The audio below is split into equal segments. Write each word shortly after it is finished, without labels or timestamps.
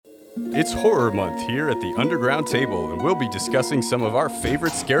It's horror month here at the Underground Table, and we'll be discussing some of our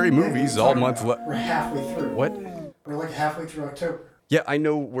favorite scary movies all month. We're halfway through. What? We're like halfway through October. Yeah, I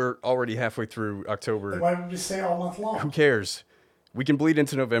know we're already halfway through October. Then why would we say all month long? Who cares? We can bleed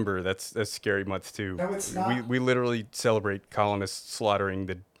into November. That's scary month too. No, it's not. We literally celebrate colonists slaughtering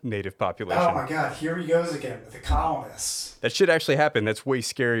the native population. Oh my god, here he goes again with the colonists. That shit actually happened. That's way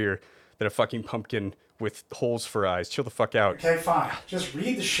scarier than a fucking pumpkin with holes for eyes. Chill the fuck out. Okay, fine. Just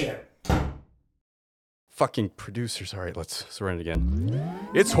read the shit. Fucking producers. All right, let's run it again.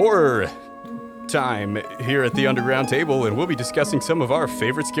 It's horror time here at the Underground Table, and we'll be discussing some of our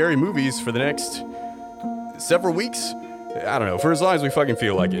favorite scary movies for the next several weeks. I don't know, for as long as we fucking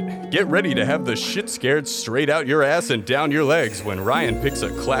feel like it. Get ready to have the shit scared straight out your ass and down your legs when Ryan picks a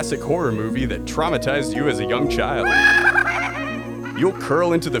classic horror movie that traumatized you as a young child. You'll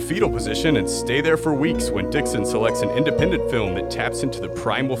curl into the fetal position and stay there for weeks when Dixon selects an independent film that taps into the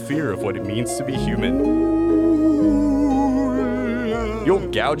primal fear of what it means to be human. You'll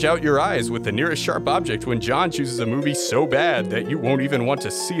gouge out your eyes with the nearest sharp object when John chooses a movie so bad that you won't even want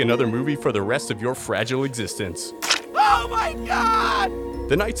to see another movie for the rest of your fragile existence. Oh my God!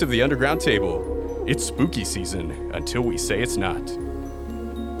 The Knights of the Underground Table. It's spooky season until we say it's not.